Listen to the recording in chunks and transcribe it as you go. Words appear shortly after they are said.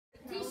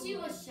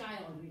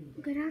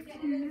Good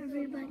afternoon,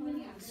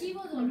 everybody.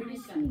 I'm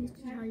pleased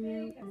to tell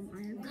you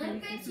I have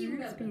played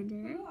Prisoner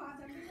Expanded,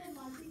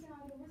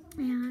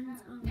 and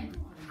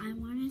I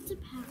wanted to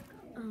pack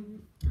a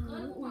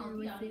little order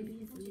with you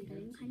because I'm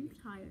getting kind of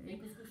tired.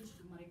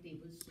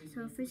 So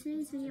for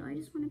today's video, I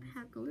just want to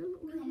pack a little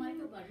order,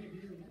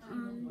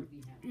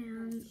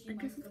 and I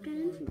guess let's get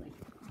into it.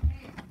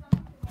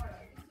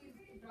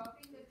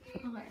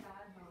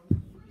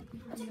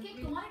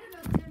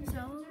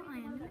 So I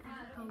am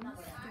at home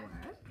store.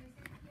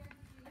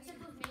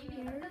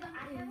 Here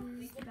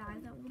is the bag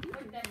that will be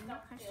using.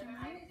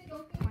 Customer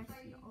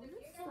requested all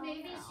this stuff.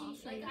 I'll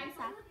show you the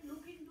set.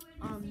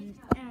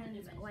 And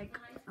like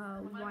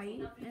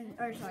white and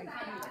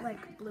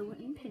like blue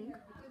and pink.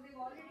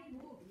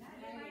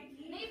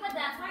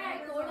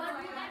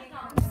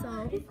 So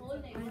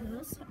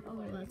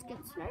let's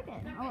get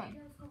started. Alright.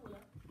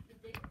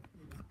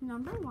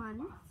 Number one,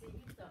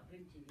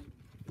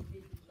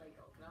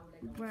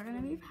 we're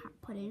gonna be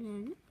putting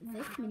in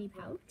this mini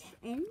pouch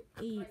and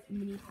a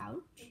mini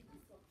pouch.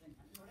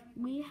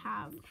 We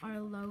have our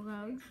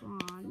logo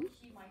drawn,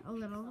 a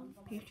little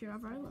picture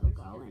of our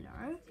logo and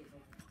our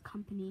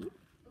company.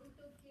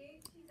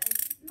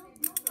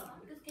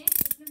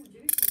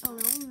 A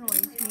little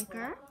noise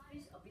maker.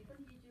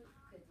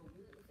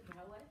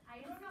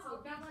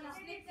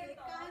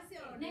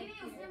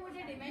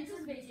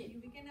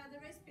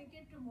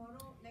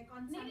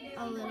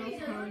 A little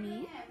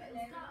pony.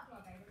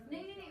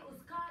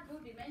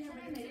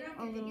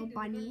 A little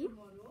bunny.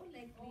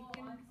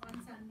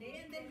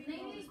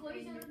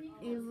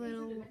 A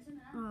little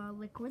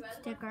liquid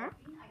sticker.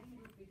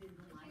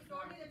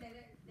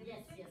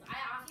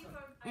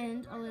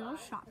 And a little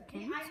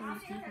Shopkin. So I'm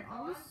just going to put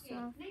all this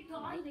stuff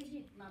right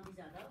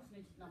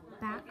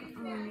back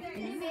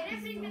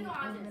in a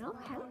little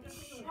pouch.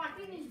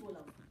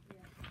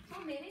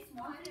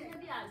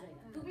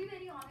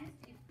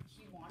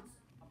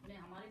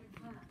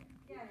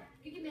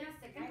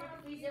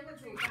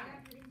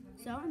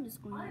 So I'm just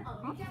going to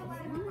pop this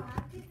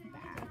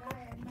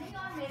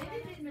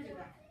in the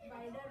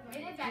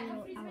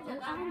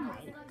bag.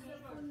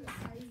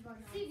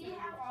 See, we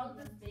have all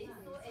the space,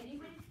 so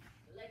anybody,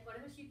 like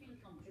whatever she feels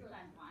comfortable,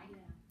 I'm fine.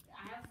 I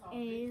have a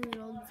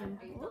little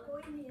dimple.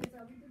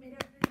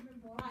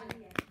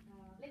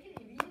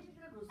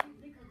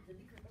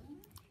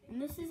 And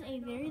this is a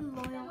very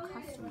loyal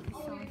customer,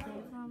 so I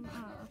gave them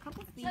a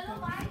couple free things.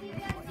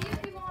 See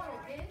you tomorrow,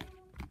 okay?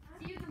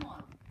 See you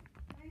tomorrow.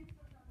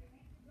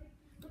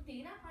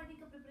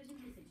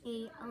 A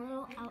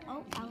little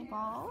LOL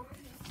ball.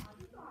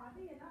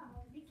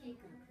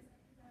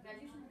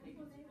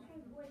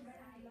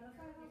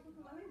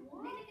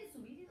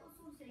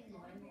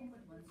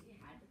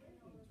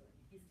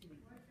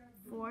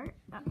 Four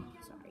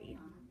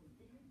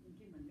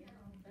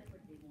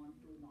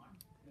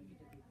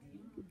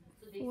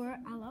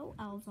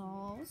LOL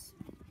dolls.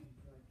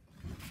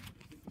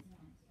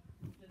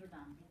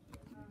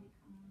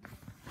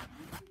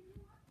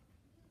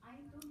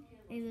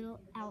 A little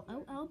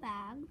LOL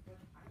bag.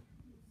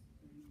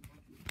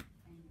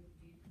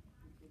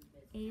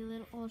 A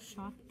little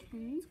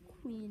Shopkins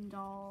Queen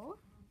doll.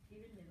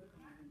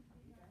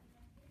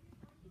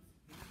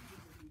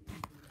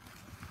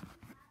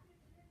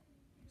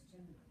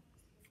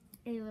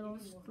 A little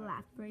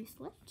slap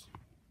bracelet.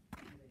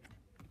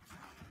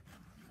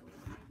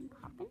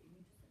 Poppin'.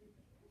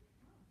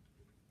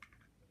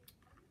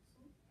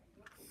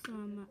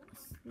 Some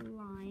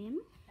slime.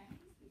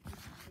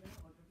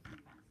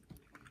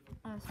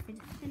 A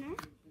fidget spinner.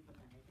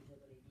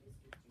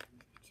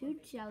 2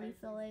 jelly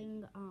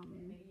filling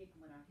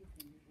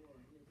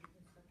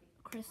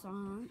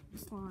croissant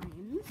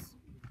slimes.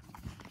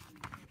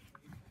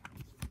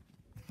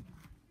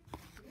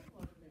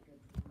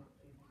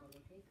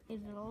 A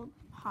little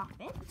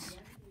poppet.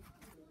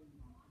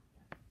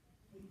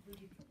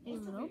 A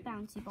little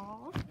bouncy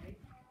ball.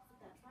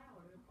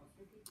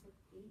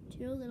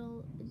 2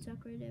 little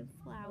decorative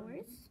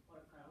flowers.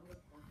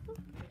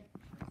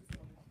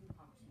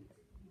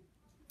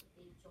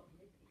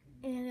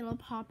 A little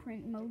paw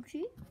print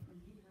emoji.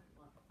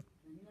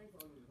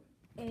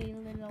 A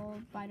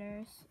little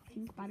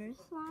pink butter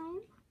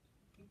slime.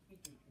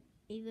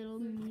 A little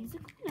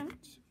musical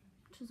note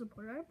to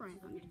support our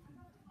brand.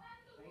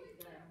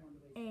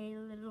 A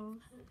little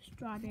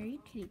strawberry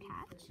kitty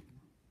cat.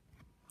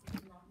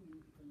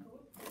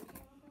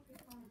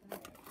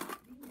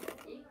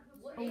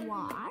 A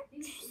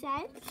watch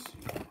set.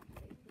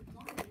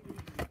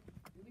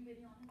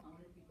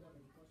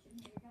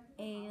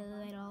 A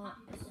little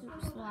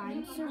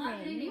slime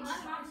syringe.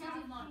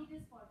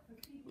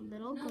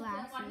 Little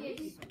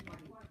glasses.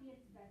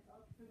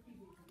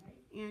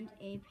 And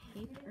a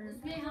paper.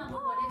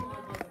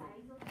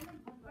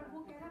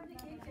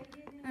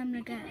 I'm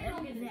gonna get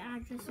the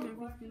address and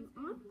everything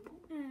on,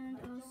 and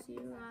I'll see you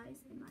guys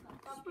in my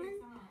next one.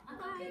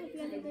 Bye, hope you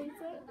have a great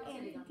day,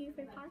 and thank you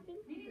for parking.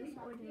 This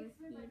order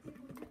received.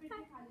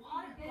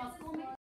 Bye.